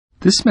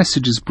This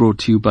message is brought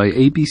to you by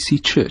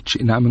ABC Church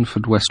in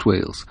Ammanford, West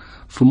Wales.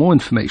 For more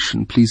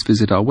information, please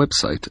visit our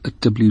website at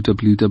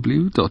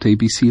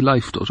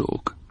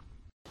www.abclife.org.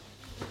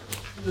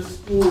 The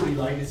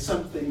storyline is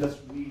something that's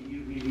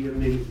really, really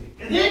amazing,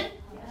 isn't it?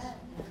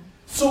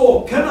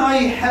 So, can I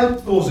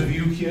help those of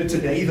you here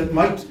today that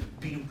might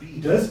be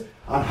readers?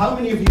 And how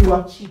many of you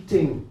are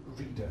cheating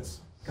readers?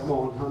 Come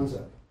on, hands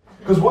up.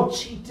 Because what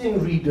cheating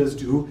readers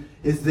do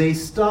is they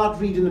start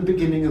reading the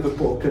beginning of the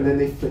book and then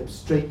they flip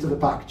straight to the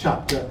back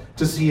chapter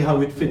to see how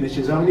it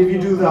finishes. How many of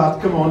you do that?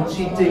 Come on,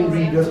 cheating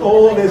readers.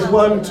 Oh,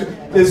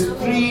 there's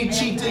 3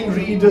 cheating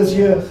readers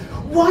here.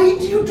 Why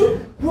do you do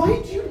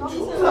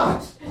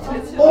that?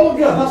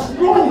 Olga, that's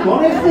wrong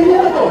on every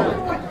level.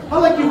 I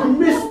like you've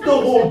missed the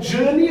whole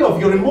journey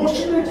of your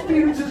emotional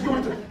experiences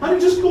and you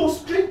just go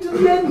straight to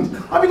the end.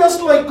 I mean,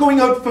 that's like going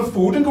out for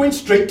food and going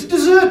straight to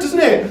dessert, isn't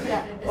it?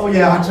 Yeah. Oh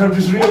yeah, I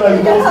just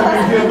realised most of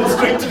you here go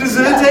straight to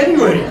dessert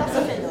anyway.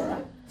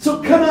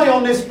 So can I,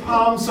 on this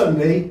Palm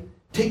Sunday,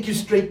 take you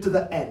straight to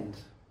the end?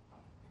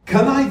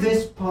 Can I,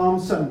 this Palm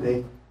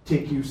Sunday,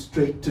 take you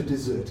straight to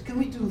dessert? Can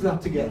we do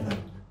that together?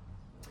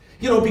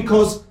 You know,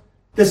 because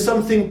there's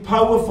something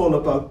powerful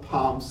about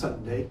Palm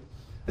Sunday.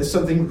 There's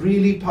something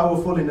really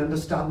powerful in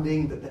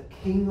understanding that the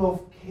King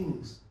of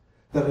Kings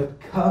that had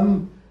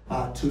come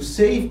to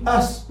save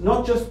us,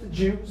 not just the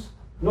Jews,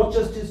 not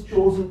just his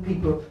chosen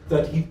people,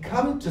 that he'd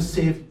come to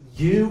save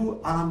you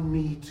and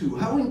me too.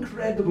 How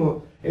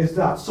incredible is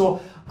that?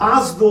 So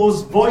as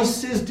those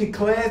voices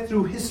declare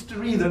through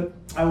history that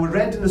I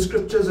read in the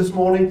scriptures this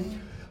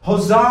morning,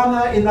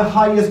 Hosanna in the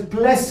highest,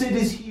 blessed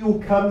is he who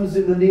comes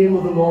in the name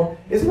of the Lord.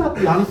 Isn't that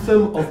the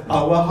anthem of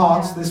our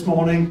hearts this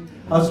morning?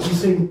 As we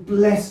sing,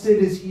 blessed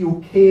is he who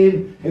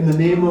came in the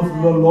name of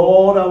the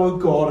Lord our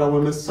God,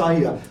 our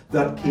Messiah,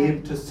 that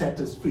came to set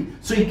us free.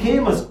 So he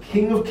came as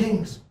King of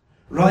Kings,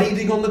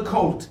 riding on the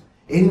colt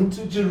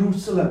into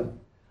Jerusalem.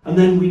 And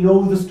then we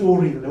know the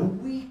story that a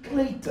week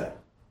later,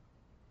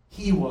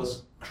 he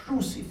was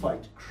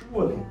crucified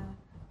cruelly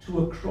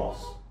to a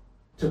cross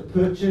to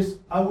purchase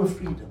our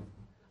freedom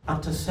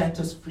and to set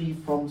us free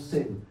from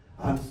sin.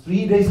 And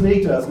 3 days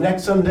later, as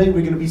next Sunday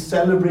we're going to be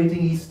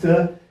celebrating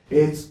Easter,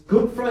 it's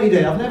Good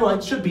Friday.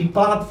 It should be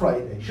Bad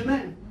Friday,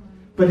 shouldn't it?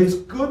 But it's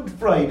Good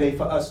Friday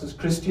for us as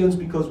Christians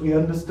because we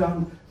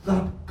understand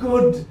that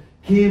good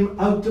came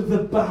out of the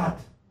bad.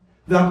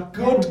 That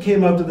good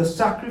came out of the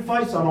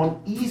sacrifice. And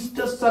on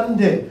Easter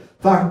Sunday,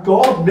 thank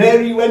God,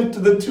 Mary went to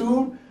the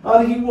tomb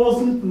and he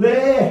wasn't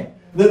there.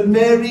 That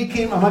Mary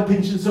came, am I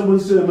pinching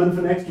someone's sermon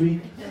for next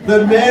week?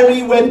 That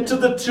Mary went to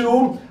the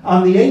tomb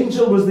and the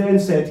angel was there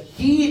and said,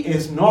 he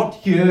is not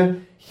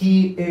here,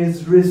 he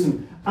is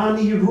risen. And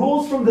he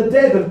rose from the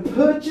dead and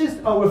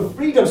purchased our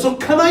freedom. So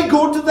can I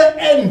go to the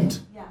end?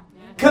 Yeah.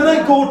 Can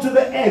I go to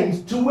the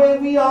end, to where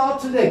we are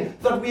today?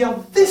 That we are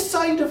this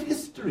side of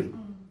history.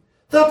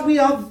 That we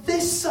are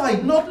this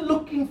side, not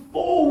looking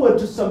forward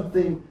to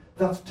something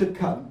that's to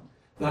come.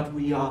 That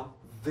we are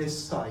this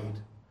side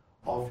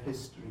of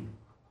history.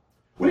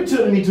 Will you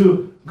turn me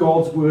to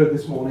God's Word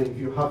this morning if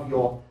you have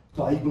your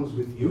Bibles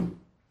with you?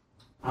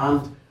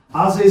 And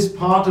as is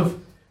part of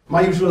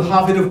my usual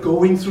habit of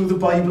going through the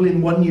Bible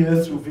in 1 year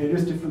through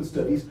various different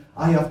studies,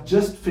 I have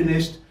just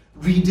finished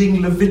reading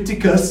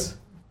Leviticus.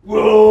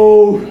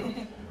 Whoa!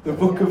 The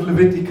book of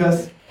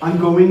Leviticus. I'm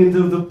going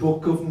into the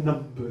book of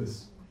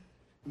Numbers.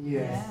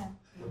 Yes,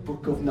 the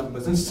book of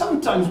Numbers. And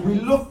sometimes we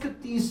look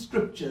at these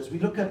scriptures, we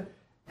look at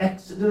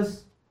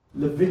Exodus,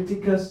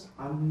 Leviticus,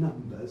 and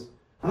Numbers.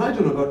 And I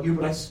don't know about you,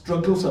 but I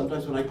struggle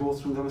sometimes when I go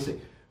through them and say,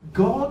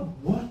 God,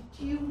 what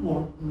do you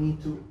want me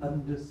to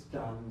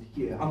understand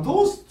here? And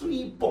those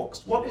 3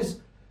 books, what is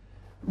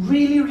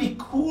really, really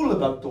cool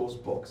about those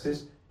books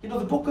is, you know,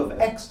 the book of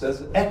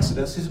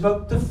Exodus is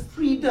about the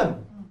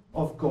freedom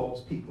of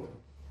God's people.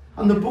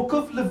 And the book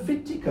of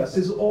Leviticus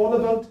is all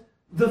about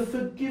the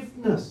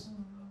forgiveness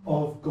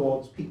of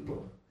God's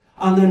people.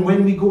 And then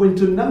when we go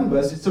into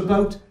Numbers, it's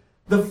about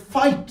the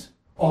fight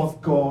of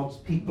God's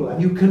people.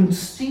 And you can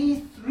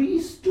see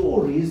 3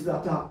 stories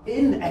that are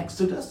in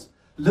Exodus,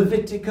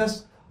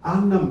 Leviticus,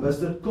 and Numbers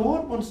that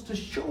God wants to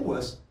show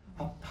us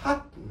a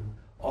pattern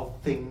of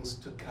things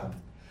to come.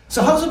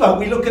 So how's about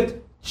we look at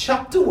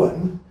chapter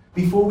 1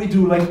 before we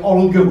do like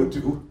Olga would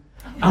do,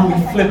 and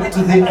we flip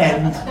to the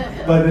end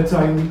by the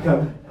time we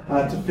come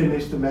to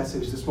finish the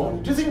message this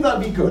morning. Do you think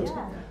that'd be good?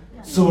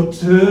 So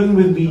turn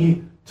with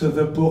me to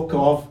the book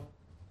of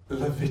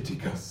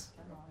Leviticus.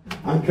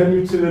 And can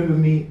you turn with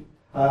me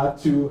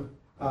to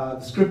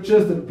the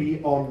scriptures that will be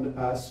on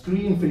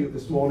screen for you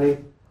this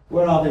morning?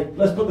 Where are they?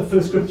 Let's put the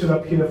first scripture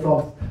up here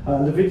from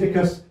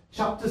Leviticus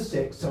chapter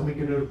 6, and we're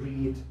going to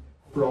read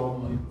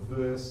from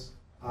verse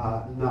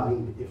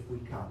 9 if we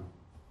can.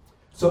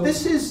 So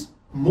this is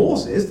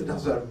Moses that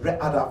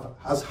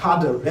has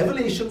had a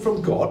revelation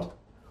from God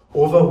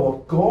over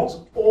what God's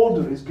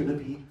order is going to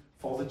be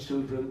for the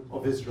children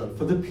of Israel,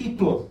 for the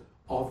people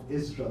of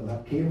Israel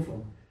that came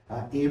from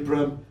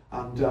Abram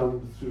and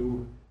down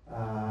through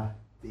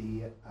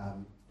the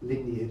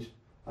lineage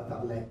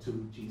that led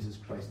to Jesus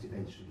Christ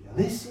eventually. And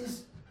this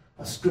is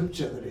a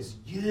scripture that is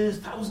years,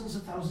 thousands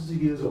and thousands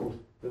of years old,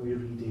 that we're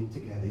reading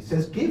together. He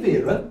says, give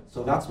Aaron,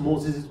 so that's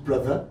Moses'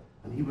 brother,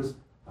 and he was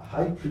a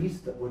high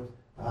priest that would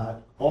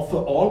offer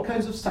all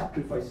kinds of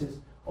sacrifices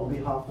on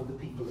behalf of the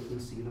people that we'll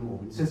see in a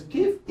moment. He says,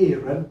 give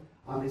Aaron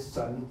and his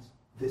sons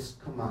this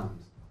command.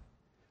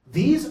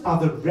 These are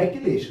the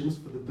regulations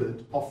for the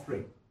burnt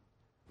offering.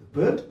 The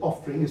burnt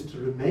offering is to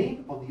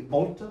remain on the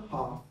altar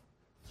hearth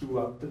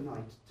throughout the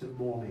night till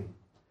morning,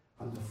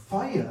 and the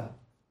fire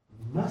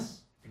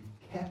must be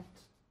kept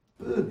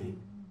burning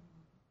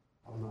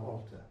on the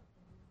altar.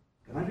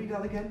 Can I read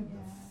that again? Yeah.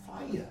 The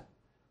fire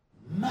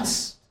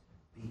must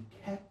be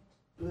kept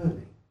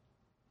burning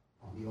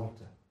on the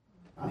altar.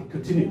 And it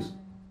continues.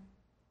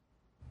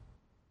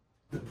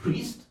 The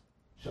priest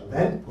shall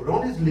then put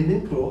on his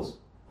linen clothes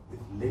with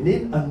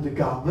linen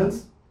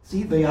undergarments.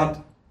 See, they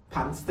had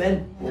pants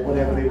then, or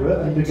whatever they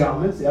were,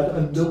 undergarments. They had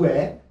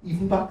underwear,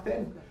 even back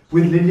then.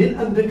 With linen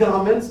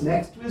undergarments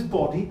next to his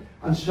body,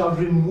 and shall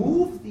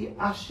remove the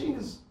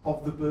ashes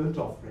of the burnt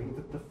offering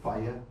that the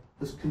fire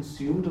has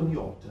consumed on the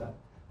altar,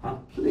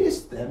 and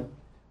place them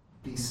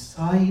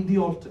beside the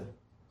altar.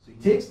 So he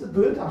takes the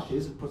burnt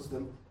ashes and puts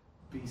them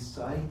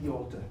beside the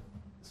altar.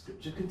 The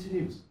scripture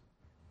continues.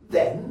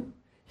 Then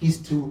he's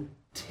to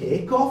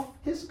take off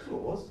his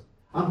clothes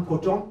and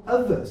put on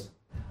others,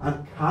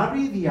 and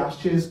carry the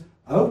ashes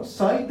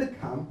outside the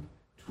camp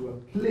to a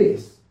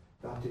place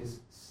that is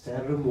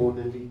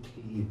ceremonially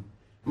clean.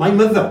 My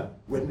mother,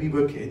 when we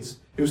were kids,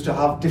 used to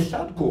have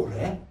dillad gore,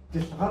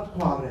 dillad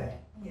chware.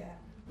 Yeah.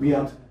 We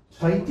had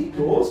tidy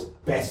clothes,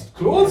 best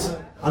clothes,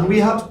 and we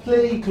had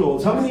play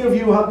clothes. How many of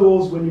you had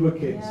those when you were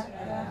kids?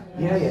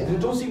 Yeah. They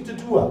don't seem to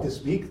do that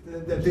this week,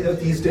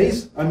 these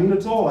days. I mean,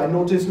 at all. I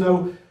notice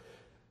now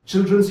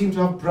children seem to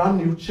have brand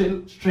new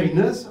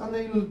trainers, and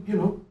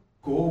they'll,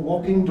 go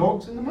walking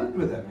dogs in the mud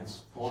with them.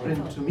 It's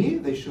foreign to me.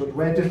 They should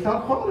wear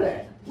dillad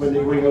chware when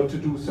they're going out to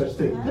do such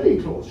things. Play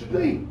clothes, should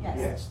they?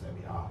 Yes, there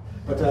we are.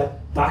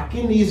 But back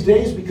in these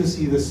days, we can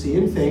see the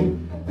same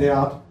thing. They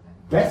had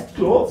best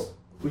clothes,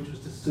 which was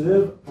to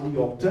serve on the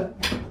altar.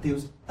 But they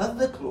used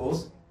other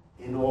clothes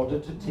in order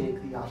to take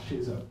the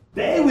ashes out.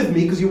 Bear with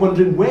me, because you're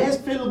wondering, where's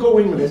Phil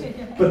going with this?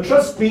 But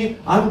trust me,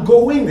 I'm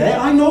going there.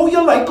 I know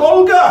you're like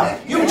Olga.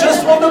 You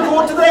just want to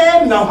go to the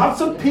end. Now have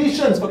some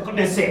patience, for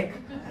goodness sake.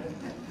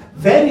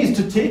 Then he's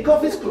to take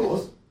off his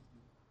clothes,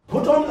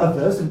 put on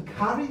others, and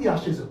carry the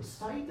ashes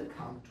outside the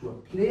camp to a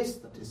place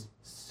that is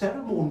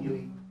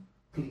ceremonially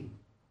clean.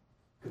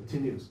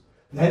 Continues.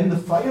 Then the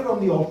fire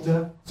on the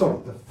altar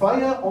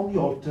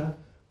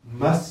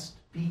must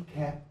be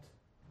kept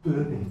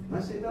burning. Can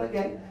I say that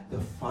again?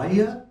 The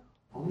fire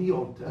on the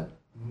altar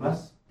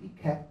must be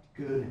kept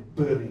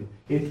burning.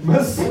 It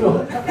must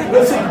not,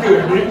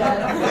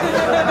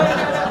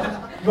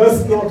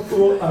 must not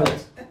go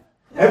out.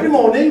 Every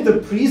morning the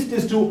priest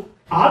is to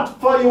add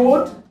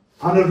firewood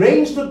and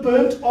arrange the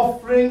burnt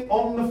offering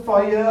on the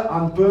fire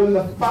and burn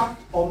the fat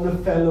on the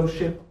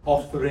fellowship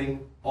offering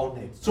on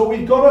it. So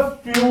we've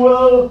got to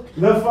fuel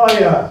the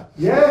fire.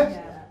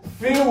 Yeah?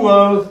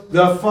 Fuel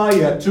the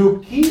fire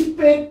to keep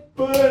it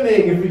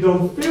burning. If we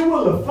don't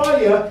fuel the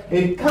fire,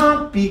 it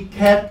can't be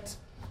kept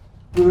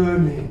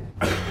burning.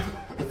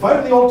 The fire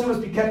on the altar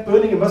must be kept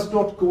burning. It must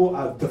not go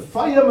out. The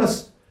fire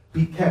must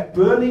be kept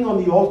burning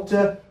on the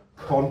altar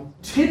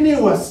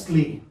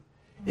continuously.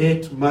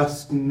 It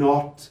must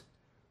not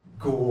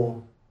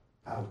go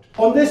out.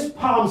 On this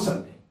Palm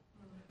Sunday,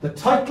 the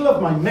title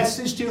of my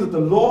message to you that the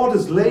Lord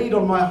has laid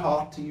on my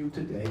heart to you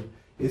today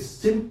is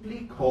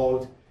simply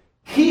called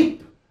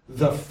Keep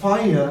the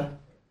Fire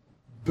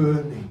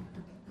Burning.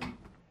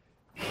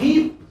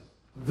 Keep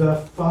the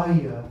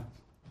fire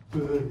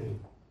burning.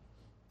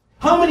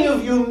 How many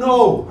of you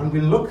know, and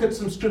we'll look at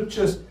some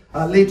scriptures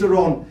later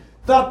on,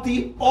 that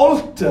the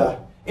altar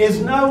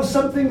is now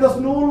something that's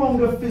no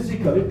longer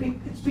physical.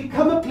 It's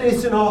become a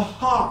place in our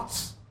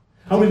hearts.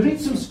 And we read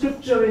some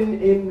scripture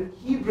in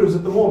Hebrews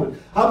at the moment.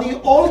 And the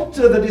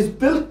altar that is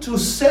built to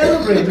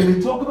celebrate, and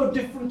we'll talk about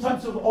different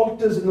types of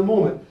altars in a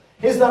moment,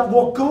 is that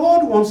what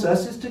God wants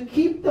us is to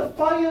keep the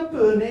fire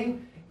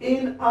burning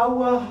in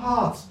our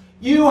hearts.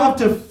 You have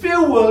to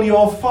fuel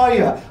your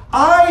fire.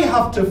 I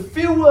have to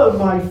fuel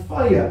my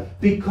fire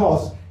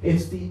because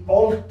it's the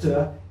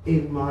altar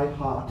in my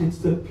heart. It's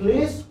the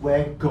place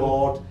where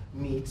God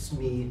meets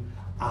me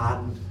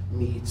and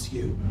meets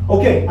you.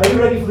 Okay, are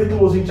you ready for the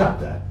closing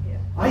chapter? Yeah.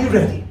 Are you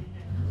ready?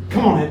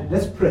 Come on in,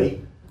 let's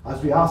pray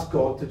as we ask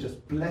God to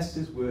just bless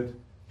his word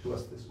to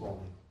us this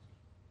morning.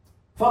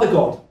 Father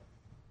God,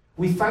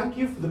 we thank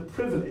you for the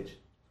privilege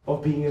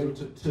of being able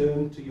to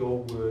turn to your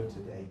word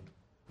today.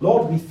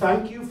 Lord, we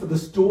thank you for the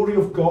story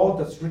of God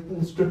that's written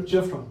in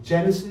scripture from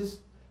Genesis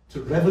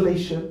to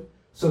Revelation,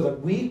 so that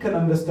we can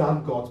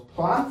understand God's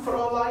plan for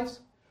our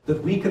lives,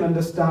 that we can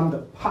understand the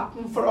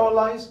pattern for our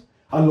lives,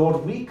 and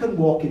Lord, we can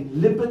walk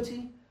in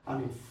liberty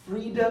and in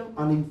freedom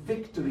and in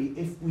victory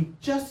if we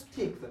just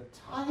take the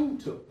time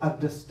to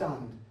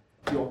understand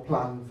your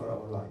plan for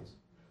our lives.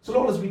 So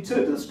Lord, as we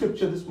turn to the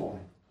scripture this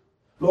morning,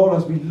 Lord,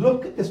 as we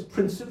look at this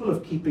principle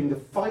of keeping the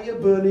fire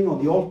burning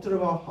on the altar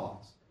of our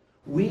hearts,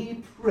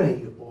 We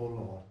pray, O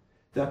Lord,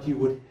 that you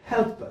would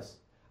help us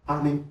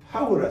and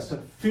empower us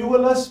and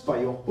fuel us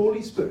by your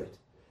Holy Spirit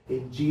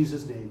in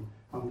Jesus' name,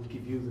 and would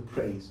give you the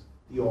praise,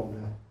 the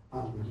honour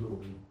and the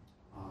glory.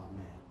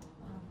 Amen.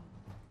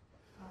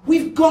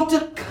 We've got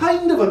a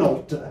kind of an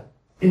altar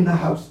in the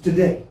house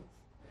today.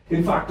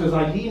 In fact, as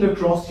I lean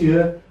across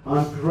here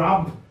and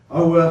grab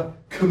our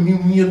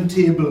communion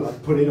table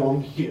and put it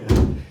on here,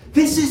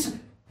 this is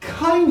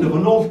kind of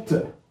an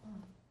altar.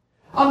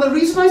 And the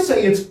reason I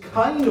say it's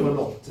kind of an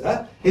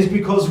altar is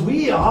because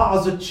we are,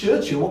 as a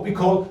church, what we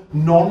call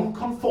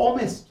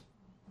non-conformist.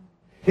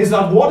 Is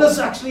that what has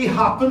actually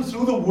happened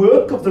through the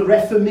work of the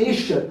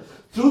Reformation,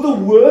 through the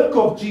work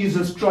of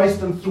Jesus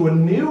Christ, and through a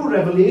new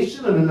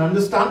revelation and an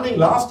understanding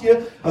last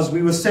year as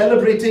we were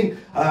celebrating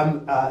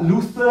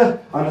Luther,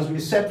 and as we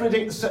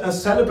were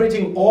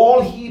celebrating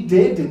all he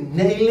did in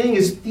nailing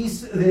his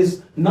thesis,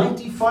 his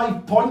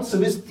 95 points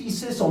of his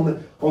thesis on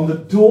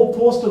the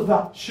doorpost of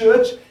that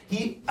church.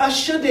 He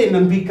ushered in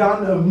and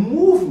began a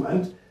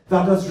movement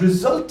that has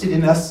resulted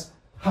in us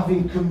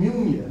having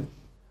communion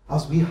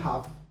as we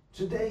have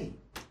today.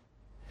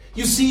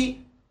 You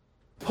see,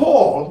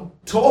 Paul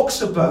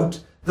talks about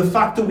the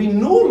fact that we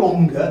no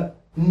longer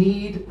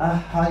need a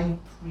high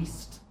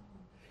priest.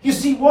 You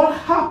see, what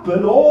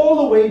happened all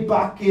the way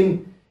back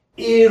in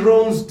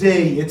Aaron's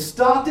day, it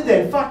started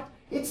there. In fact,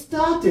 it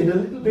started a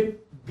little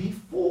bit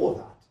before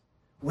that,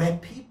 where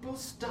people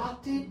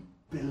started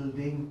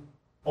building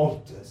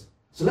altars.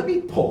 So let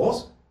me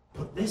pause,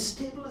 put this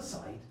table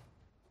aside,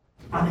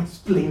 and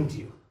explain to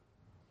you.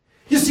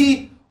 You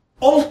see,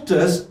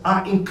 altars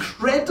are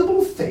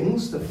incredible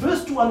things. The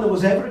first one that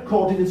was ever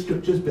recorded in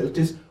Scriptures built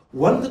is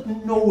one that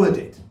Noah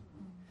did.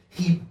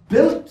 He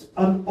built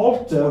an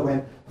altar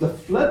when the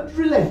flood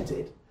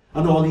relented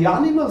and all the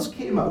animals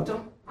came out.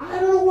 And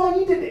I don't know why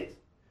he did it,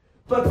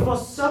 but for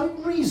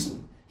some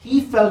reason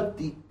he felt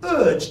the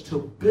urge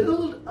to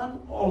build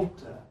an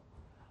altar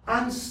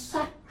and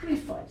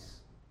sacrifice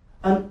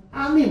an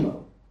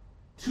animal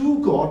to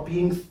God,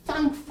 being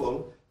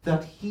thankful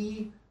that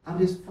he and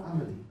his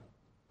family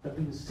have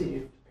been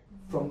saved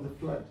from the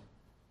flood.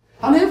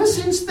 And ever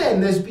since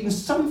then, there's been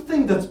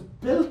something that's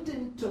built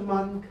into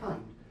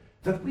mankind,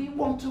 that we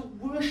want to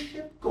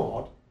worship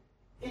God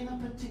in a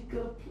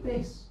particular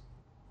place.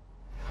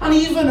 And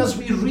even as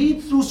we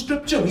read through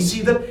Scripture, we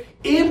see that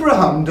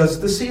Abraham does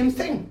the same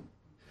thing.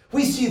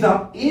 We see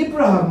that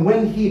Abraham,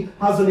 when he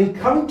has an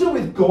encounter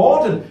with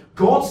God, and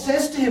God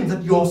says to him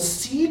that your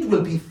seed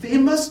will be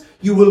famous,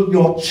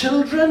 your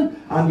children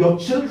and your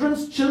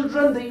children's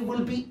children, they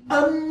will be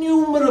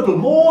innumerable,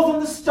 more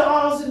than the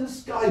stars in the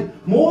sky,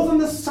 more than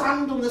the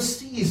sand on the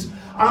seas.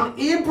 And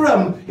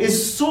Abram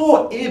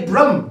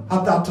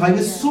at that time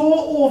is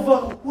so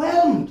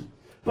overwhelmed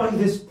by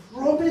this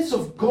promise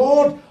of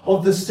God,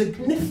 of the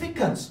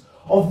significance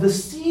of the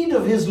seed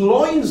of his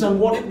loins and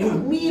what it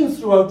would mean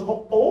throughout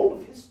all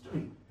of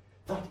history,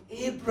 that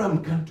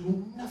Abram can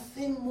do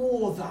nothing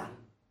more than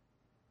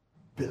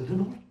build an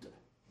altar.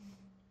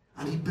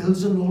 And he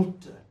builds an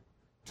altar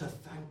to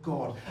thank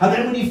God. And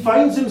then when he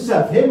finds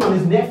himself, him and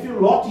his nephew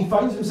Lot, he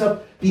finds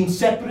himself being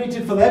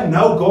separated from them.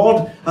 Now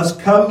God has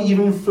come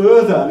even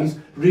further, and he's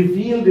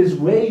revealed his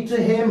way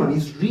to him, and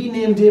he's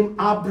renamed him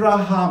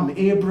Abraham.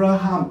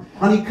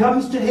 And he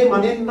comes to him,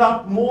 and in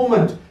that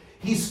moment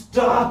he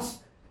starts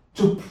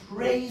to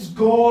praise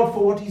God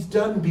for what he's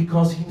done,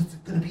 because he's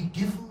going to be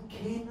given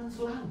Canaan's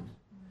land.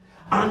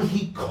 And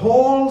he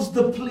calls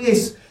the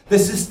place,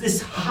 this is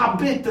this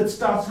habit that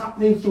starts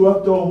happening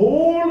throughout the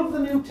whole of the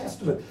New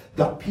Testament,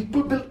 that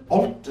people build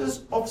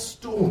altars of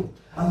stone,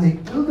 and they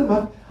build them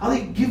up, and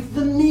they give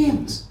them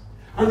names,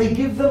 and they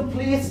give them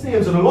place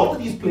names. And a lot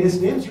of these place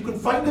names, you can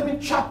find them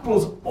in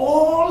chapels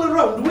all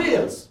around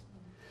Wales.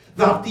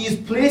 That these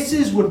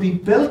places would be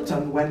built,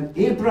 and when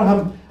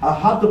Abraham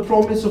had the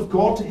promise of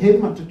God to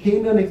him and to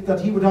Canaan, that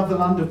he would have the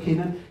land of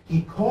Canaan,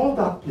 he called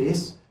that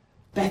place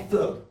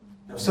Bethel.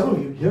 Now some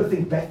of you here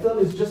think Bethel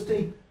is just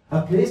a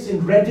place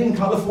in Redding,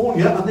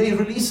 California, and they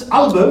release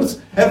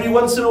albums every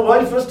once in a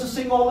while for us to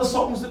sing all the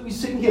songs that we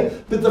sing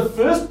here. But the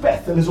first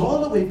Bethel is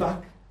all the way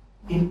back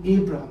in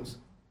Abraham's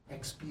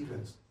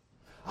experience.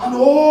 And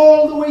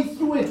all the way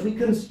through it, we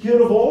can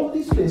hear of all of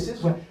these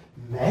places where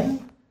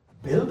men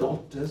build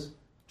altars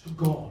to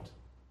God.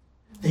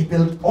 They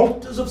build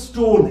altars of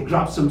stone. They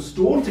grab some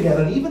stone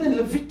together. And even in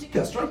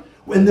Leviticus, right,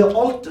 when the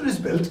altar is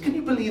built, can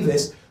you believe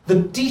this? The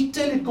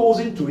detail it goes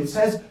into, it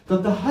says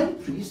that the high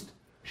priest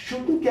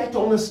shouldn't get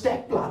on a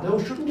stepladder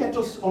or shouldn't get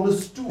on a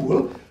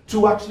stool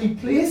to actually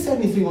place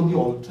anything on the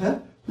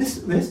altar.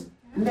 Listen to this,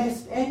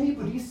 lest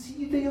anybody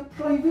see their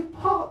private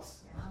parts.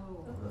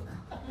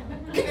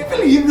 Can you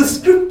believe the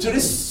scripture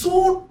is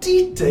so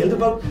detailed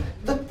about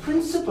the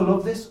principle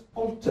of this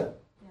altar?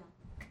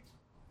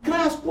 Can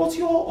I ask, what's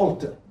your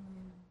altar?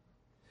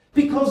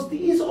 Because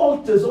these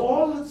altars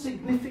all have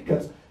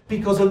significance.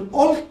 Because an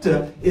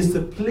altar is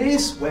the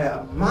place where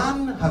a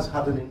man has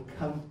had an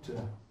encounter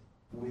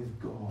with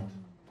God.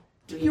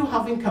 Do you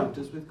have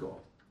encounters with God?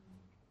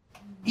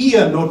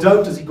 Ian, no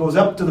doubt, as he goes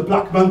up to the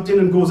Black Mountain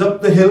and goes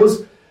up the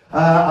hills,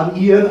 And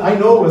Ian, I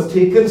know, has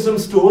taken some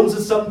stones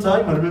at some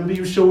time. I remember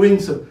you showing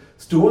some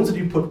stones and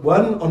you put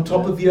one on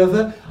top of the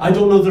other. I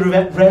don't know the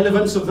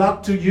relevance of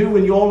that to you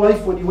in your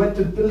life when you went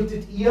and built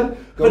it, Ian,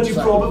 but you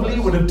probably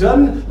would have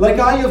done like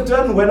I have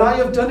done when I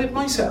have done it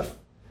myself.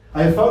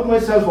 I have found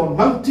myself on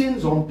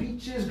mountains, on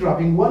beaches,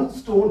 grabbing one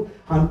stone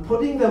and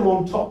putting them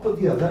on top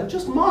of the other and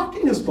just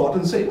marking a spot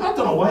and saying, I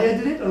don't know why I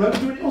did it, and I was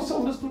doing it on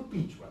Saundersfoot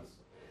Beach once.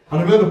 And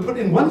I remember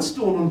putting one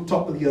stone on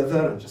top of the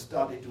other and just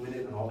started doing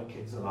it, and all the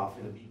kids are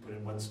laughing at me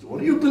putting one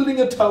stone. Are you building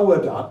a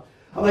tower, Dad?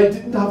 And I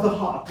didn't have the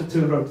heart to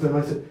turn around to them.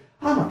 I said,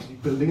 I'm actually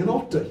building an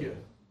altar here.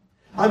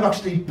 I'm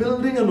actually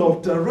building an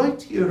altar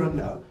right here and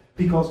now,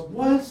 because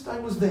whilst I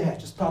was there,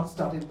 just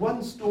started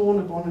one stone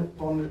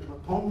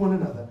upon one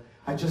another,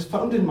 I just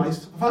found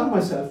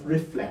myself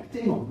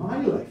reflecting on my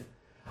life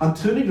and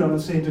turning around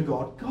and saying to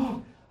God,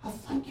 God, I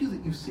thank you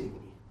that you saved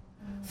me.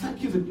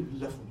 Thank you that you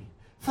love me.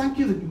 Thank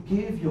you that you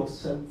gave your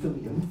son for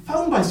me. And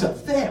found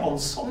myself there on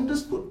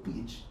Saundersfoot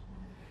Beach,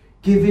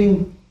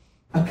 giving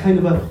a kind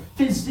of a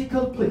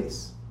physical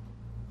place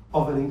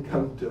of an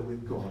encounter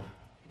with God.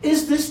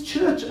 Is this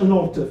church an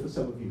altar for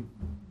some of you?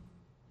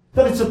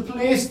 That it's a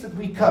place that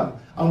we come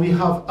and we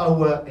have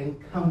our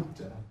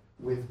encounter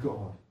with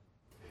God.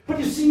 But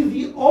you see,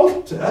 the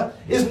altar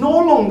is no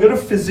longer a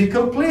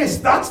physical place.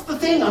 That's the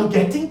thing. I'm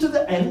getting to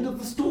the end of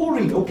the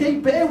story. Okay,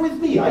 bear with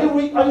me. Are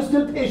you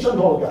still patient,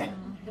 Olga?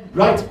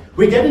 Right,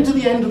 we're getting to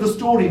the end of the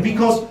story,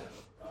 because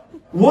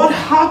what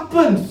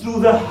happened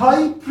through the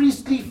high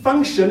priestly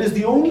function is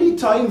the only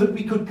time that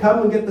we could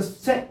come and get the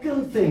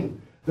second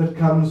thing that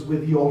comes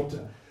with the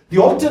altar. The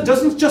altar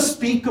doesn't just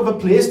speak of a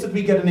place that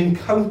we get an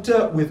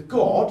encounter with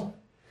God.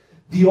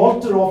 The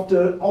altar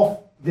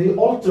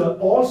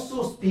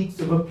also speaks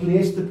of a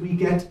place that we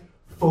get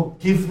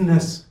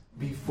forgiveness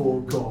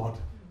before God.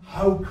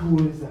 How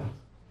cool is that?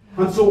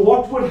 And so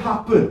what would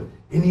happen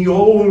in the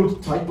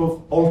old type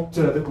of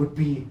altar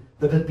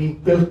that had been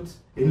built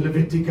in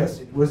Leviticus?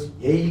 It was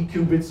 8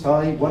 cubits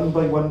high, 1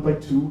 by 1 by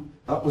 2.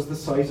 That was the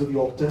size of the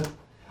altar.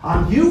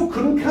 And you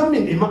couldn't come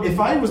in. If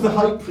I was the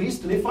high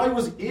priest and if I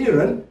was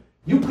Aaron,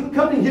 you couldn't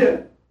come in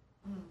here.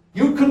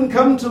 You couldn't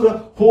come to the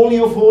Holy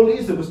of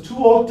Holies. There was 2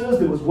 altars.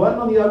 There was one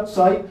on the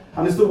outside.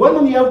 And it's the one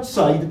on the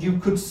outside that you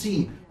could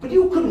see. But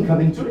you couldn't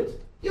come into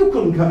it. You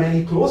couldn't come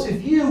any close.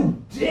 If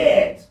you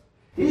dared,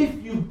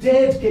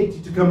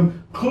 Katie, to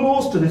come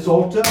close to this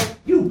altar,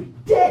 you'd be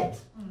dead.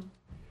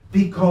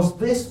 Because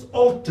this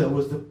altar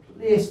was the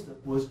place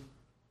that was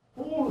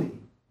holy.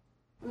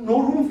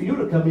 No room for you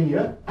to come in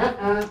here.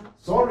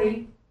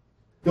 Sorry.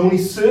 There were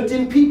only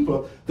certain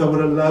people that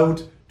were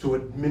allowed to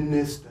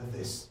administer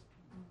this.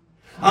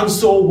 And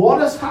so what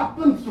has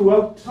happened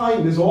throughout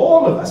time is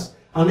all of us,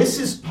 and this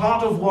is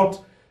part of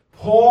what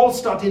Paul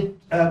started,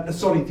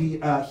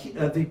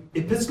 the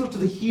epistle to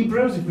the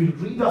Hebrews, if we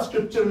read that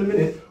scripture in a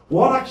minute,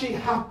 what actually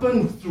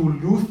happened through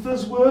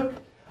Luther's work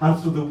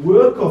and through the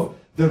work of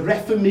the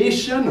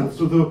Reformation and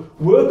through the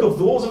work of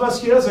those of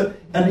us here as an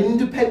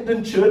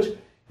independent church.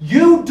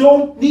 You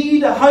don't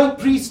need a high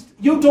priest,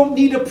 you don't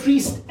need a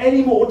priest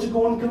anymore to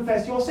go and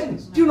confess your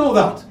sins. Do you know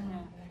that?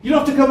 You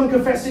don't have to come and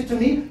confess it to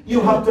me. You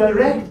have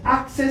direct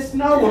access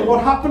now. And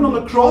what happened on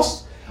the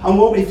cross,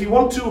 and if you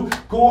want to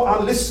go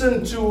and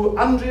listen to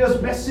Andrea's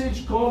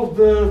message called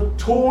The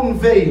Torn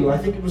Veil, I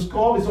think it was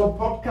called, it's on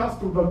podcast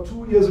from about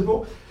 2 years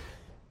ago.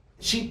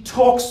 She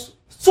talks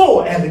so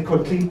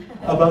eloquently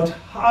about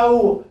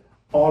how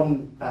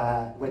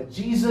when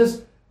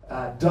Jesus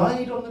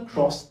died on the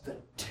cross, the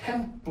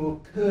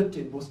temple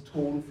curtain was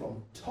torn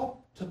from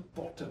top to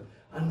bottom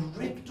and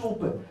ripped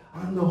open,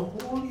 and the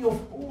Holy of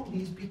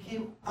Holies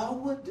became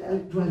our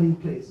dwelling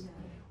place.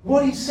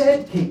 What he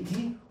said,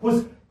 Katie,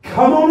 was,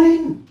 come on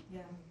in.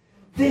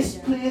 This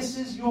place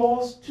is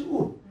yours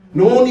too.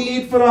 No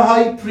need for a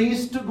high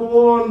priest to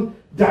go and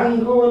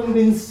dangle and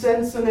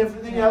incense and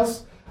everything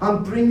else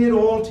and bring it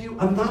all to you.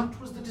 And that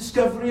was the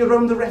discovery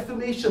around the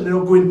Reformation. They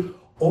were going,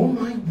 oh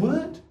my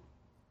word,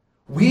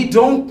 we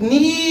don't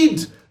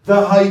need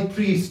the high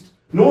priest.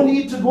 No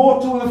need to go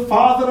to the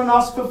Father and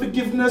ask for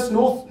forgiveness.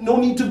 No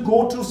need to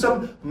go to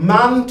some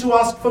man to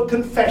ask for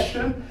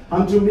confession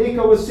and to make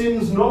our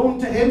sins known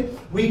to him.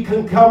 We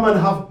can come and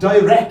have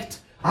direct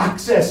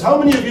access. How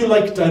many of you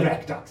like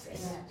direct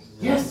access?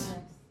 Yes.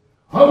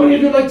 How many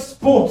of you like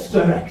Sports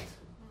Direct?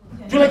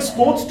 Do you like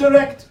Sports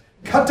Direct?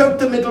 Cut out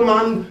the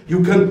middleman.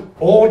 You can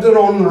order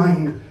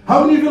online.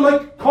 How many of you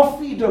like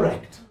Coffee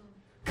Direct?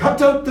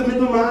 Cut out the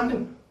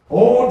middleman.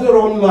 Order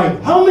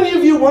online. How many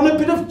of you want a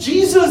bit of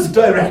Jesus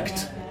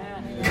Direct?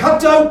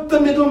 Cut out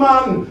the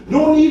middleman.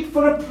 No need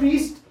for a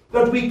priest,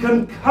 that we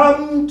can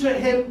come to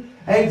him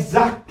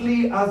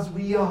exactly as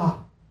we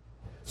are.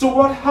 So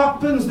what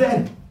happens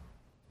then?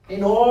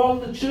 In all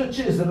the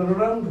churches that are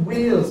around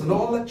Wales and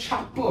all the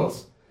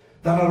chapels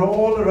that are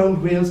all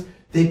around Wales,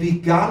 they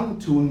began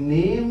to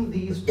name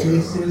these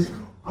places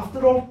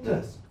after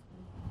altars.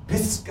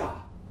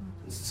 Pisgah,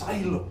 and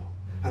Silo,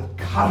 and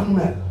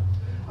Carmel,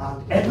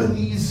 and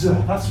Ebenezer.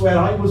 That's where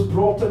I was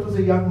brought up as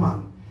a young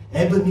man.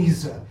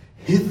 Ebenezer.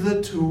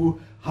 Hitherto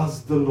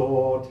has the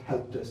Lord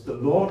helped us. The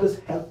Lord has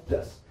helped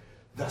us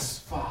thus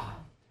far.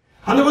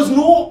 And there was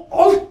no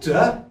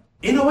altar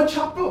in our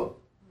chapel.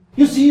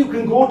 You see, you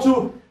can go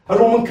to a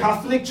Roman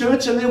Catholic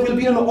church and there will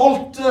be an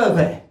altar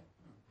there.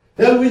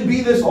 There will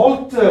be this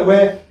altar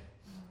where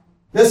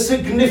there's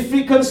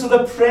significance of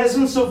the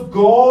presence of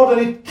God,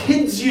 and it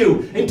kids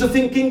you into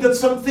thinking that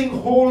something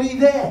holy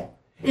there.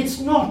 It's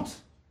not.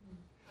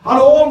 And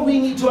all we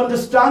need to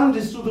understand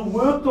is through the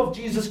work of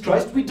Jesus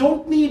Christ, we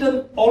don't need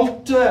an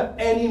altar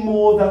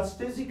anymore that's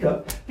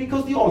physical,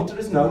 because the altar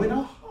is now in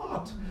our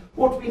heart.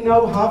 What we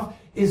now have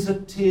is a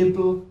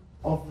table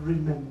of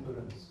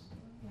remembrance.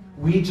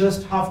 We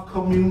just have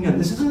communion.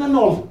 This isn't an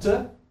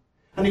altar.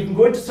 And you can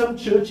go into some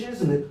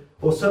churches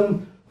or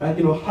some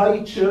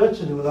high church,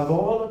 and they will have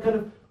all the kind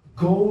of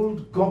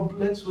gold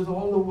goblets with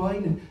all the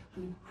wine,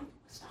 and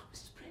start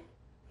whispering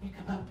when you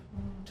come up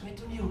to it,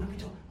 don't you? And we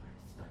don't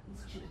whisper in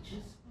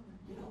churches,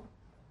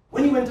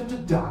 When you went up to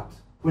Dad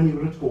when you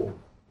were at home,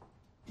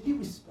 did you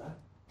whisper,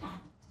 "Dad,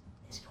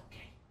 is it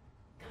okay?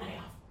 Can I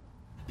have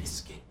a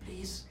biscuit,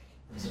 please?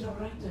 Is it all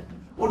right?"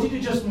 Or did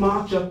you just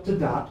march up to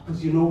Dad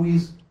because you know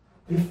he's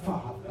your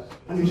father,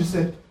 and you just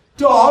said,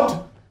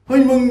 "Dad,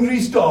 I'm hungry,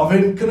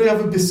 starving. Can I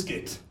have a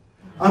biscuit?"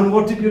 And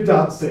what did your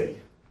dad say?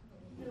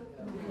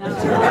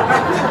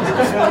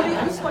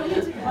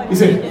 He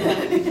said,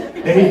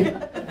 "Hey,"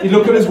 he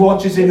looked at his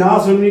watch, he said, "Nah,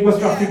 son, you got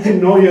traffic in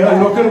no here. I'm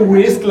not going to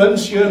waste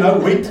lunch here now.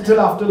 Wait until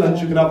after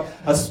lunch. You can have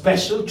a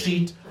special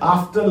treat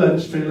after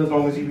lunch for as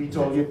long as you eat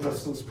all your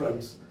Brussels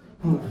sprouts."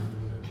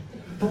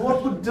 But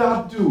what would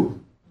Dad do?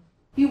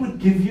 He would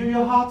give you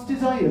your heart's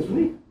desires,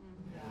 wouldn't he?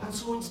 And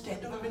so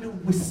instead of having a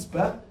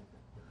whisper,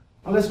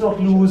 and let's not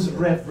lose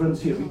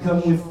reverence here. We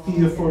come with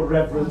fearful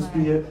reverence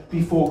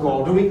before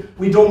God.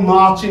 We don't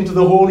march into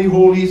the Holy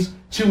Holies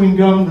chewing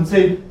gum and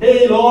say,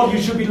 "Hey Lord, you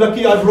should be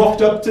lucky I've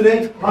rocked up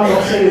today." I'm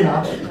not saying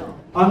that.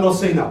 I'm not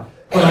saying that.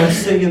 But I'm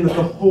saying that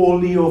the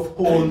Holy of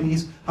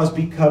Holies has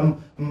become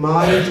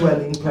my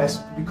dwelling place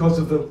because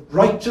of the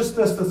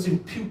righteousness that's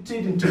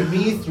imputed into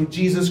me through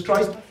Jesus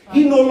Christ.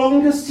 He no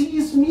longer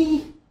sees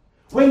me.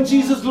 When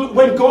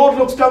God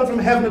looks down from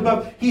heaven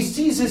above, he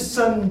sees his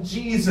son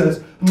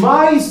Jesus.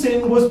 My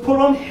sin was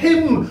put on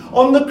him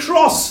on the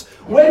cross.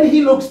 When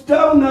he looks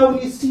down now and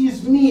he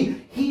sees me,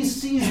 he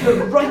sees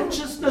the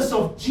righteousness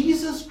of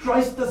Jesus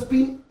Christ that's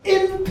been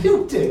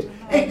imputed,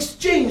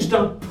 exchanged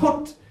and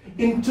put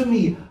into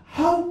me.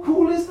 How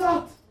cool is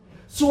that?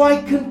 So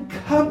I can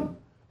come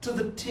to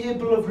the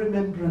table of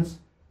remembrance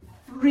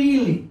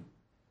freely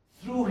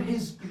through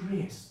his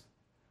grace,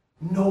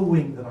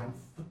 knowing that I'm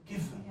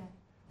forgiven.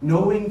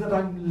 Knowing that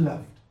I'm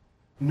loved,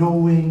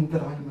 knowing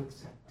that I'm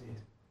accepted.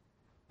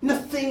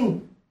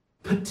 Nothing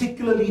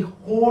particularly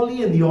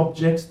holy in the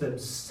objects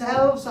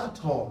themselves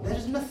at all. There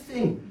is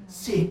nothing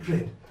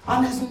sacred.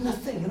 And there's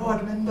nothing, I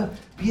remember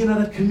being at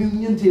a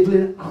communion table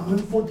in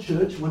Ammanford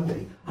Church one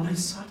day, and I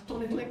sat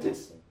on it like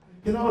this.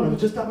 And I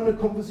was just having a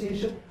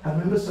conversation. I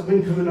remember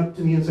someone coming up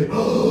to me and saying,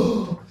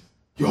 "Oh,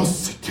 you're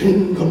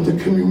sitting on the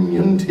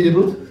communion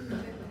table?"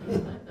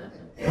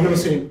 And I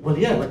was saying, "Well,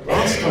 yeah, like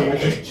last time I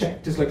just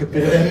checked, there's like a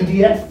bit of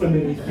MDF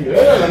underneath here,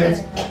 and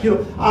it's,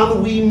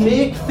 and we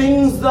make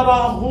things that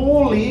are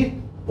holy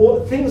or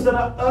things that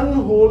are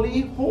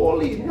unholy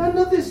holy. None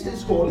of this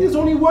is holy. There's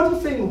only one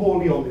thing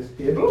holy on this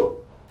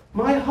table: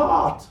 my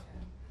heart.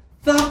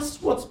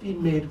 That's what's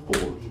been made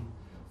holy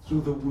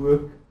through the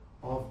work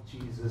of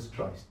Jesus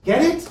Christ.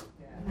 Get it?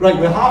 Yeah. Right,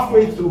 we're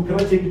halfway through. Can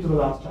I take you to the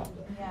last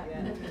chapter? Yeah.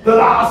 The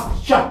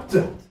last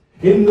chapter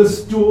in the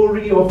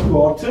story of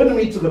God. Turn with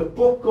me to the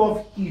book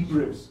of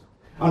Hebrews.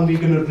 And we're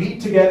going to read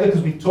together,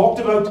 because we talked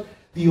about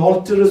the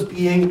altar as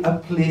being a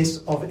place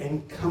of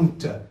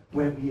encounter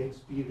where we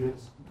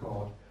experience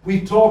God.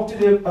 We talked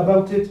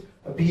about it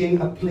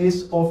being a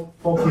place of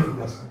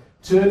forgiveness.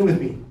 Turn with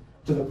me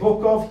to the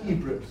book of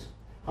Hebrews.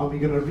 And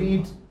we're going to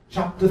read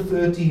chapter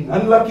 13.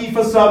 Unlucky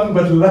for some,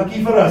 but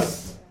lucky for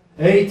us.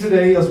 Hey,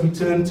 today as we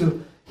turn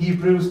to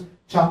Hebrews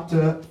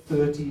chapter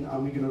 13,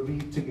 and we're going to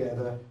read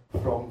together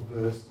from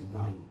verse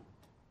 9.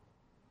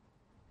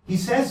 He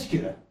says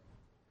here,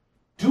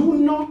 "Do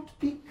not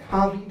be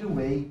carried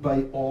away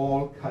by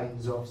all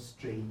kinds of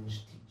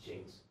strange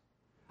teachings."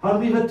 And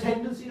we have a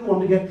tendency to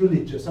want to get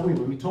religious, and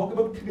when we talk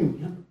about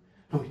communion,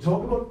 and we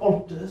talk about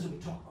altars, and we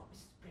talk about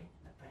whispering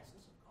in the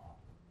presence of God.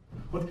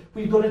 But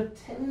we've got a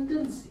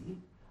tendency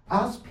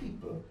as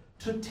people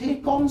to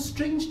take on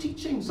strange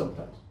teachings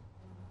sometimes.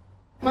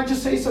 Can I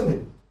just say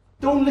something?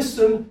 Don't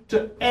listen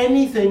to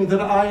anything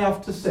that I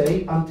have to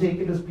say and take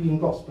it as being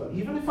gospel.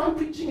 Even if I'm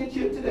preaching it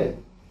here today.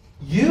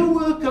 You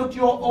work out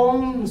your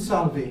own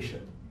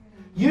salvation.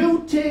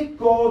 You take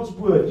God's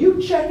word.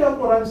 You check out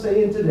what I'm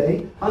saying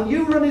today and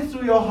you run it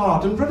through your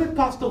heart and run it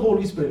past the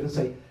Holy Spirit and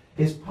say,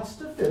 is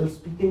Pastor Phil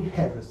speaking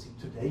heresy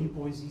today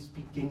or is he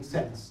speaking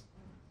sense?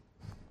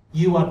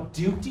 You are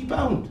duty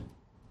bound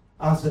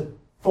as a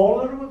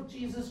follower of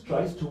Jesus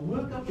Christ to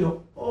work out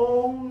your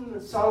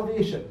own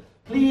salvation.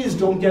 Please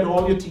don't get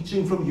all your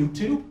teaching from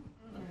YouTube.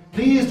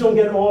 Please don't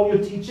get all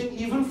your teaching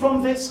even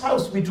from this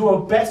house. We do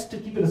our best to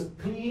keep it as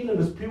clean and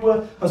as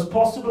pure as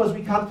possible as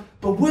we can.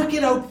 But work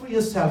it out for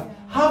yourself.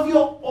 Have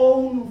your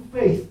own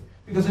faith.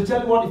 Because I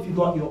tell you what, if you've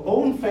got your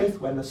own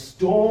faith, when a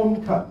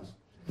storm comes,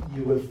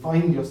 you will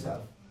find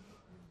yourself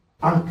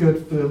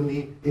anchored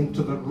firmly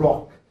into the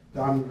rock,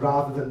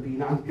 rather than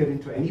being anchored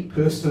into any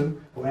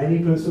person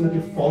that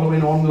you're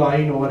following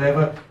online or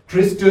whatever.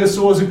 Chris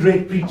Durso is a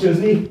great preacher,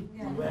 isn't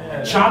he?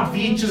 Amen. Chad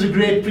Veach is a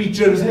great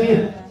preacher, isn't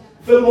he?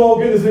 Phil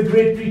Morgan is a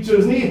great preacher,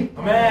 isn't he?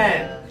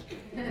 Amen.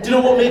 Do you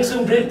know what makes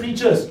them great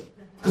preachers?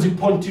 Because they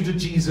point you to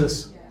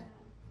Jesus.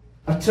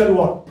 I tell you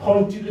what,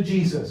 point you to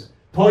Jesus.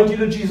 Point you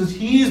to Jesus.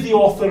 He is the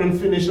author and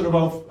finisher of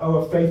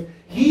our faith.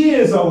 He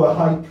is our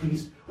high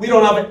priest. We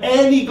don't have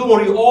any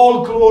glory.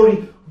 All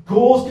glory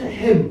goes to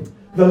him,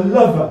 the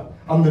lover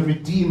and the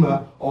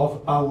redeemer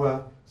of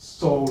our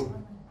soul.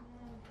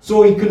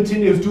 So he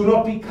continues, do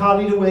not be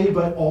carried away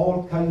by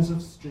all kinds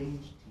of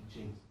strange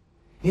teachings.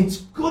 It's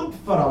good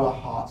for our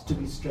hearts to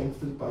be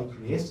strengthened by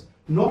grace,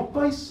 not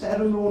by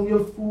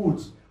ceremonial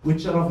foods,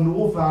 which are of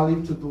no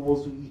value to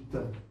those who eat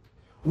them.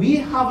 We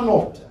have an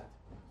altar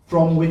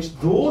from which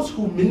those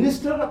who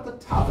minister at the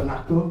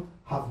tabernacle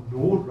have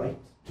no right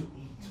to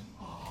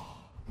eat.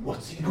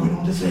 What's he going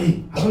on to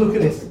say? Have a look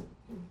at this.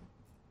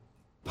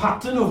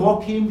 Pattern of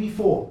what came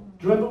before.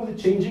 Do you remember with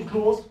the changing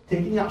clothes,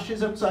 taking the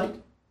ashes outside?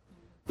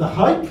 The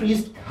high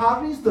priest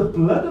carries the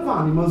blood of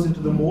animals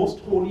into the most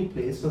holy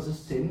place as a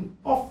sin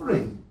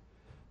offering,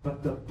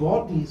 but the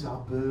bodies are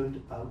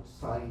burned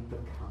outside the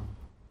camp.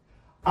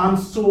 And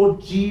so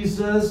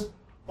Jesus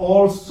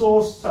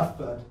also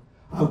suffered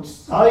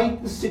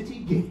outside the city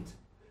gate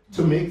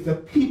to make the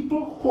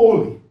people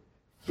holy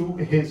through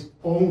his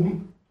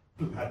own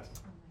blood.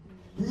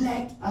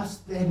 Let us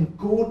then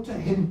go to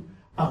him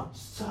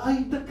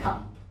outside the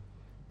camp,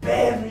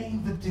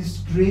 bearing the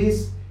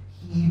disgrace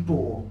he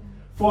bore.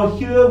 For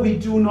here we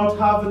do not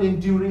have an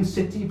enduring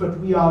city, but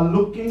we are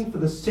looking for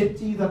the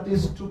city that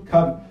is to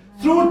come.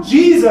 Through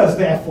Jesus,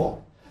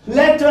 therefore,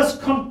 let us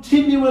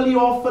continually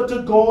offer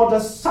to God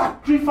a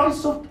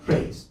sacrifice of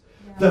praise,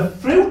 the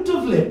fruit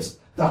of lips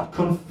that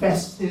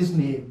confess his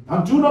name.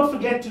 And do not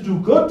forget to do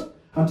good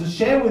and to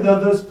share with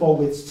others, for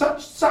with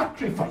such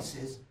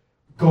sacrifices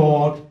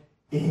God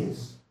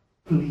is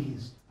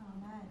pleased.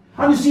 Amen.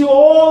 And you see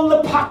all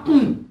the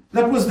pattern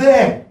that was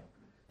there.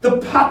 The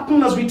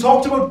pattern, as we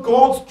talked about,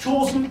 God's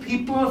chosen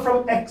people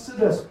from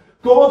Exodus,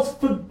 God's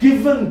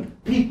forgiven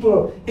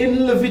people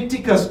in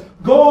Leviticus,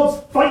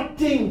 God's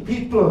fighting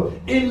people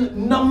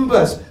in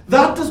Numbers.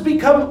 That has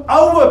become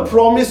our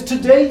promise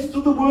today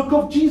through the work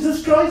of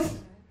Jesus Christ.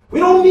 We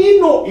don't need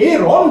no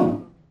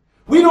Aaron.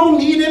 We don't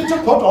need him to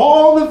put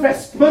all the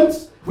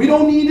vestments. We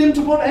don't need him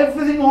to put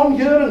everything on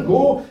here and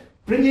go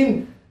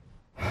bringing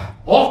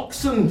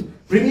ox and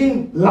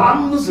bringing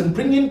lambs and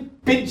bringing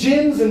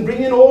pigeons and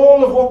bringing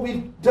all of what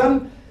we've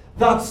done.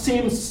 That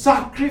same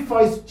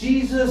sacrifice,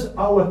 Jesus,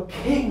 our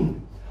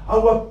King,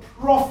 our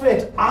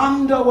prophet,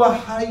 and our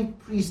high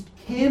priest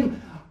came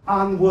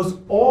and was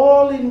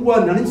all in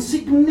one. And in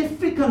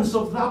significance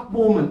of that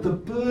moment, the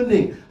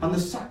burning and the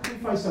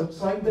sacrifice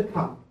outside the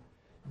camp,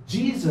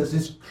 Jesus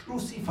is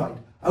crucified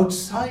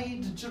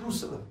outside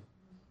Jerusalem,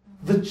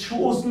 the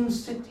chosen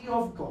city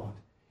of God.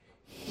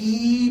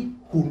 He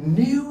who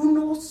knew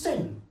no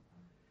sin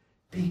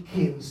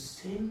became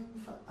sin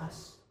for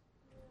us.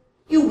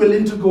 You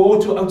willing to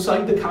go to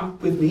outside the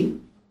camp with me?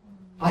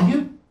 Are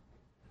you?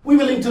 We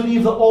willing to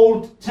leave the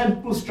old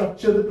temple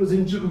structure that was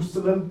in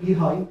Jerusalem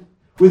behind,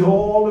 with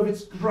all of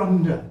its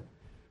grandeur,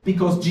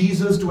 because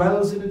Jesus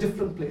dwells in a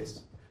different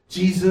place.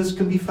 Jesus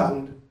can be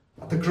found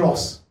at the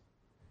cross.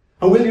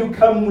 And will you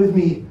come with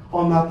me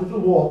on that little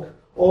walk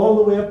all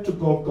the way up to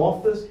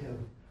Golgotha's hill,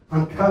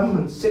 and come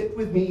and sit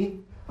with me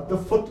at the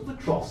foot of the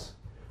cross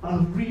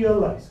and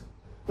realize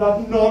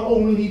that not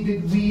only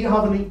did we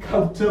have an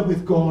encounter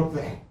with God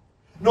there,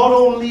 not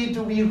only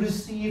do we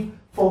receive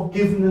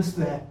forgiveness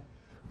there,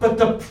 but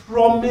the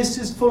promise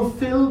is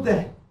fulfilled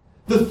there.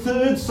 The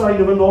third sign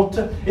of an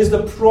altar is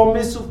the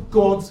promise of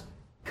God's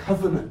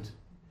covenant.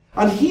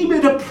 And he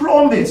made a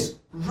promise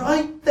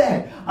right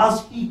there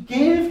as he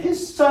gave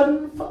his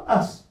son for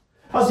us,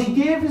 as he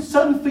gave his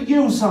son for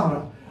you,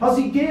 Sarah, as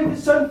he gave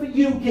his son for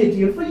you,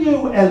 Katie, and for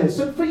you, Ellis,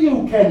 and for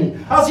you, Kenny,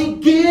 as he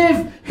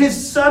gave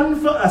his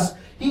son for us,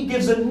 he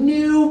gives a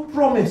new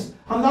promise.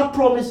 And that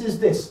promise is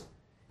this: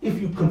 if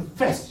you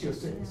confess your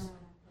sins,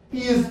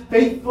 he is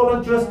faithful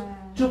and just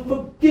to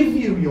forgive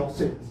you your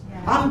sins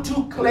and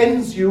to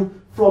cleanse you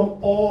from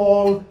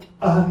all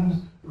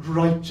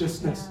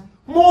unrighteousness.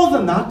 More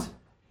than that,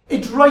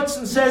 it writes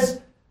and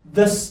says,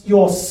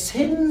 your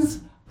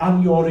sins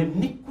and your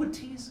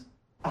iniquities,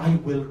 I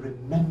will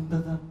remember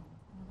them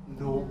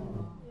no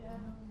more.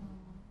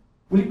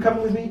 Will you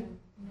come with me?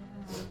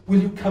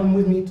 Will you come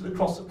with me to the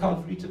cross of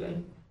Calvary today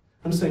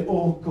and say,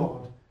 oh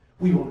God,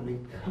 we want an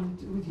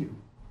encounter with you.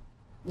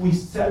 We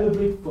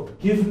celebrate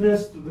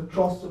forgiveness through the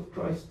cross of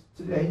Christ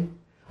today.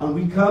 And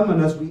we come,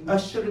 and as we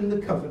usher in the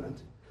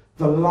covenant,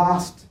 the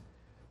last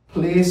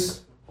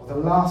place, or the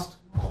last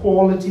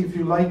quality, if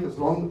you like, as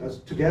long as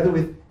together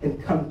with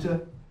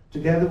encounter,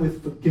 together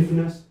with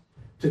forgiveness,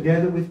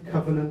 together with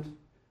covenant,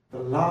 the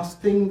last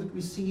thing that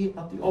we see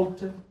at the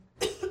altar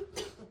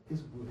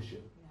is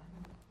worship.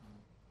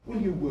 Will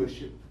you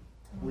worship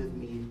with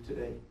me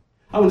today?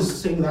 I want us to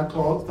sing that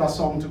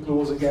song to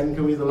close again.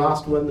 Can we, the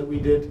last one that we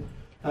did?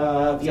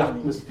 The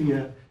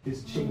atmosphere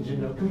is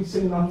changing now. Can we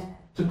sing that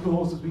to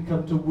close as we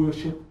come to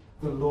worship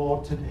the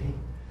Lord today?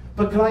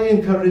 But can I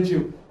encourage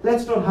you,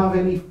 let's not have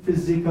any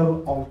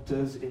physical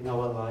altars in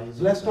our lives.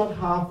 Let's not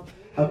have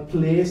a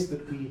place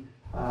that we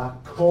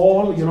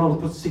call, and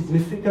put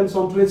significance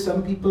onto it.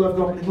 Some people have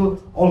got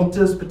little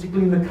altars,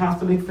 particularly in the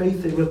Catholic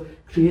faith. They will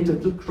create a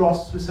little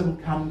cross with some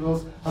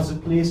candles as a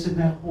place in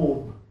their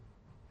home,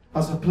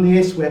 as a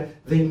place where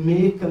they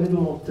make a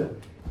little altar.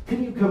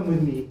 Can you come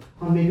with me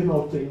and make an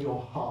altar in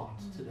your heart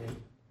today?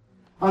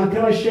 And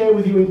can I share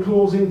with you in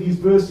closing these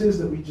verses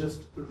that we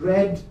just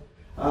read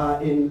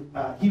in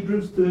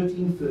Hebrews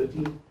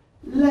 13:13.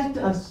 Let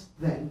us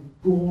then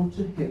go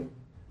to him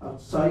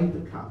outside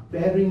the camp,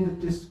 bearing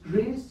the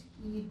disgrace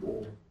he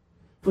bore.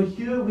 For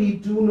here we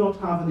do not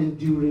have an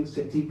enduring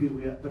city,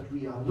 but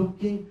we are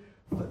looking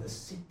for the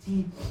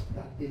city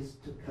that is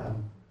to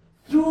come.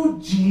 Through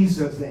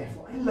Jesus,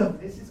 therefore. I love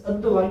this. It's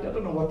underlined. I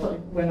don't know what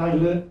time when I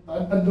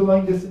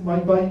underlined this in my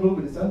Bible,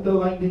 but it's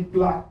underlined in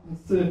black and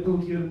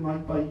circled here in my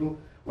Bible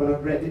when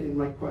I've read it in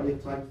my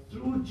quiet time.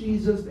 Through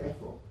Jesus,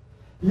 therefore,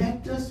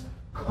 let us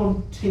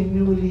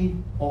continually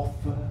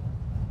offer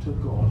to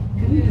God.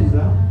 Can you do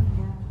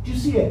that? Do you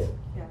see it?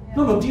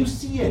 No, do you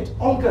see it?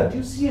 Olga, do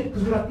you see it?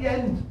 Because we're at the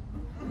end.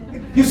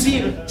 You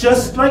see,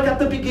 just like at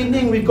the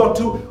beginning, we've got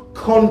to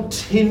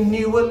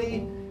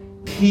continually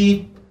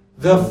keep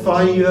the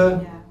fire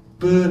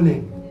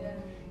burning.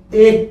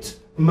 It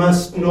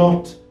must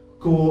not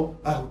go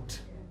out.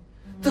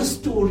 The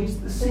story's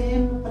the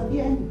same at the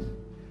end.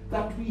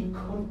 That we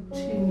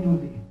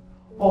continually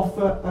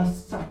offer a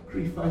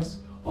sacrifice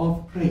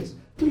of praise.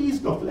 Please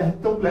don't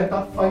let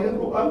that fire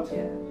go out.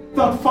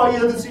 That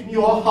fire that's in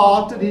your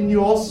heart and in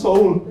your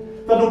soul.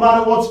 That no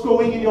matter what's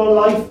going in your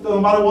life,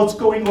 no matter what's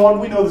going on,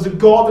 we know there's a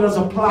God that has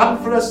a plan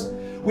for us.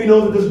 We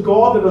know that there's a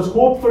God that has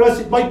hope for us.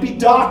 It might be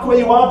dark where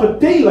you are, but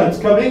daylight's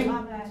coming.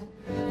 Amen.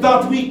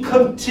 That we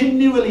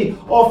continually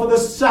offer the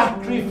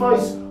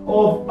sacrifice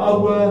of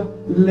our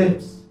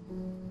lips.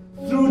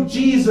 Through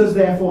Jesus,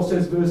 therefore,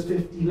 says verse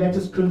 50, let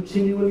us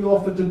continually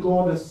offer to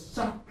God a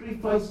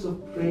sacrifice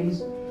of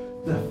praise,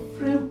 the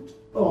fruit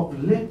of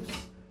lips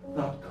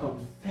that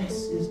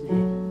confess his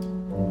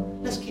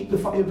name. Let's keep the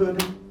fire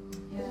burning.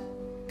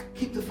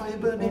 Keep the fire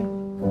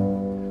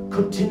burning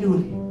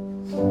continually,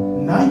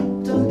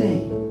 night and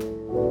day.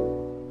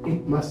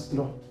 It must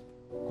not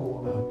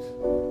go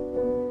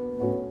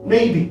out.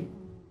 Maybe,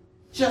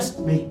 just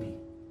maybe,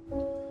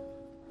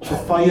 the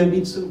fire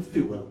needs some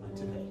fuel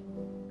today.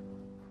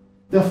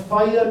 The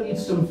fire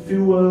needs some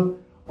fuel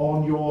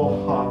on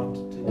your heart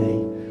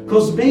today.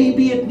 Because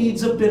maybe it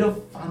needs a bit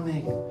of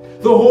fanning.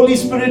 The Holy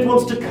Spirit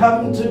wants to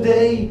come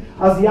today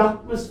as the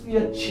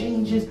atmosphere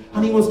changes,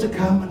 and he wants to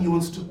come and he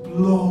wants to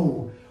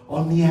blow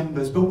on the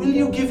embers. But will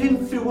you give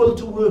him fuel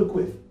to work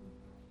with?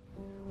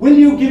 Will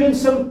you give him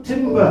some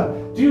timber?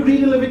 Do you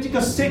read in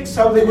Leviticus 6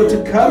 how they were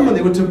to come and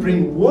they were to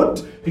bring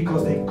wood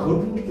because they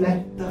couldn't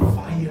let the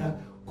fire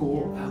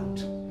go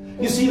out?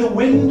 You see, the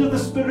wind of the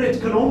Spirit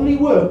can only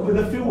work with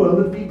the fuel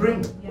that we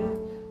bring.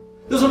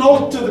 There's an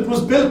altar that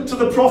was built to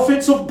the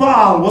prophets of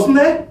Baal, wasn't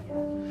there?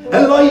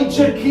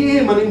 Elijah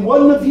came, and in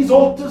one of these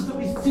altars that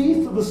we see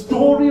through the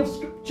story of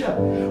Scripture,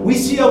 we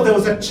see how there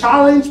was a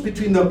challenge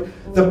between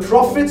the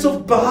prophets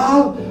of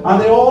Baal,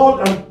 and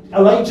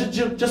Elijah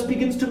just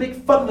begins to make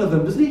fun of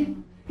them, doesn't he?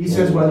 He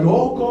says, well,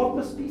 your God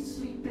must be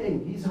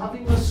sleeping. He's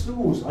having a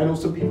snooze. I know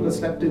some people have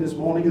slept in this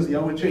morning as the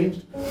hour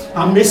changed.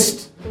 I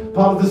missed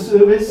part of the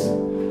service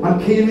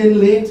and came in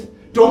late.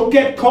 Don't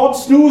get caught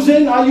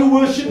snoozing. Are you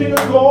worshipping a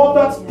God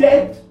that's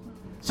dead?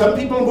 Some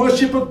people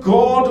worship a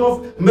God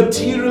of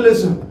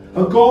materialism,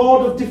 a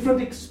God of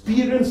different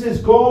experiences,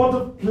 God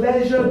of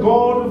pleasure,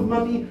 God of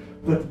money.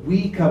 But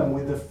we come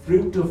with the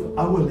fruit of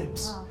our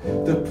lips,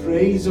 the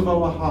praise of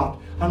our heart,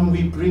 and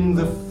we bring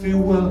the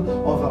fuel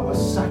of our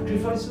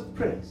sacrifice of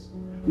praise,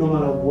 no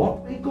matter what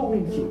we're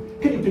going through.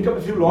 Can you pick up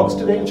a few logs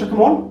today and chuck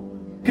them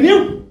on? Can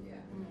you?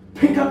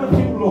 Pick up a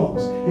few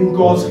logs in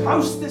God's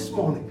house this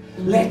morning.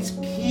 Let's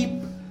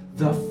keep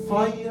the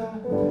fire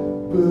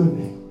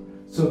burning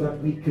so that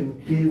we can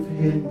give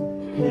him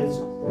his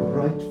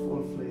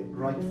rightful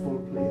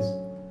place.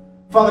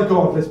 Father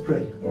God, let's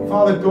pray.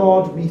 Father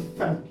God, we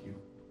thank you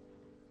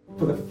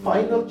for the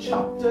final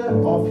chapter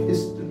of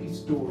history's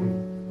story.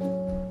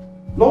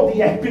 Lord,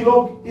 the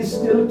epilogue is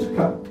still to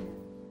come.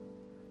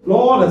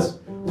 Lord, as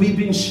we've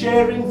been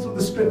sharing through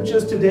the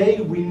scriptures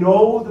today, we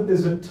know that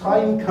there's a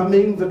time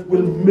coming that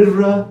will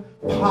mirror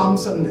Palm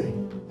Sunday,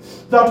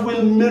 that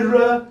will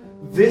mirror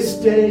this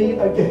day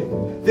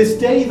again. This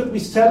day that we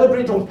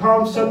celebrate on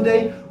Palm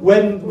Sunday,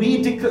 when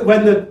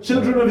the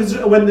children of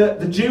Israel, when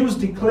the Jews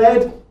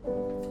declared,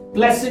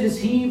 blessed is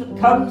he that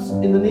comes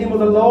in the name of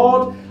the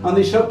Lord, and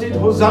they shouted,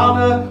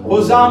 Hosanna,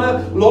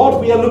 Hosanna. Lord,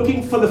 we are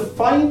looking for the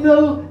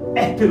final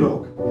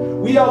epilogue.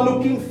 We are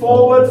looking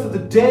forward for the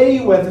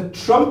day where the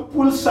trump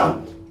will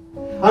sound,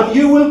 and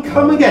you will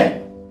come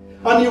again,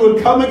 and you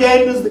will come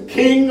again as the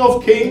King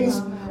of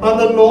Kings and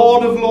the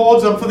Lord of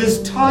Lords. And for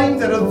this time,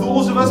 there are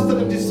those of us that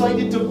have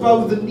decided to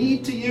bow the knee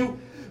to you.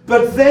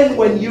 But then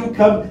when you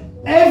come,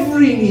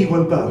 every knee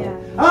will bow.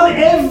 And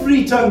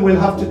every tongue will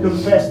have to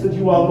confess that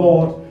you are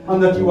Lord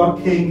and that you are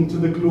King, to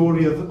the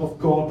glory of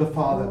God the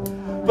Father.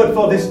 But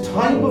for this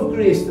time of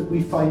grace that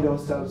we find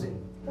ourselves in,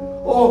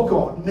 oh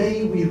God,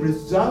 may we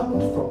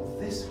resound from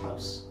this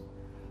house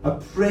a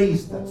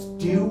praise that's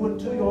due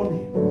unto your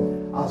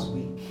name as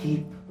we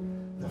keep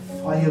the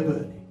fire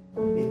burning.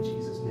 In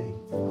Jesus' name,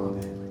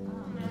 amen.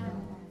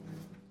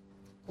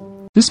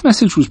 This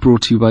message was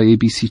brought to you by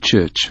ABC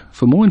Church.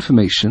 For more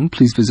information,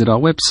 please visit our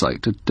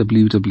website at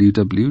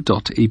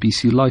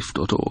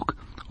www.abclife.org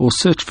or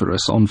search for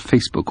us on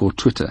Facebook or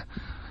Twitter.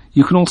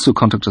 You can also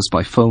contact us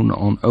by phone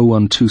on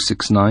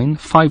 01269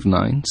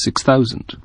 59 6000.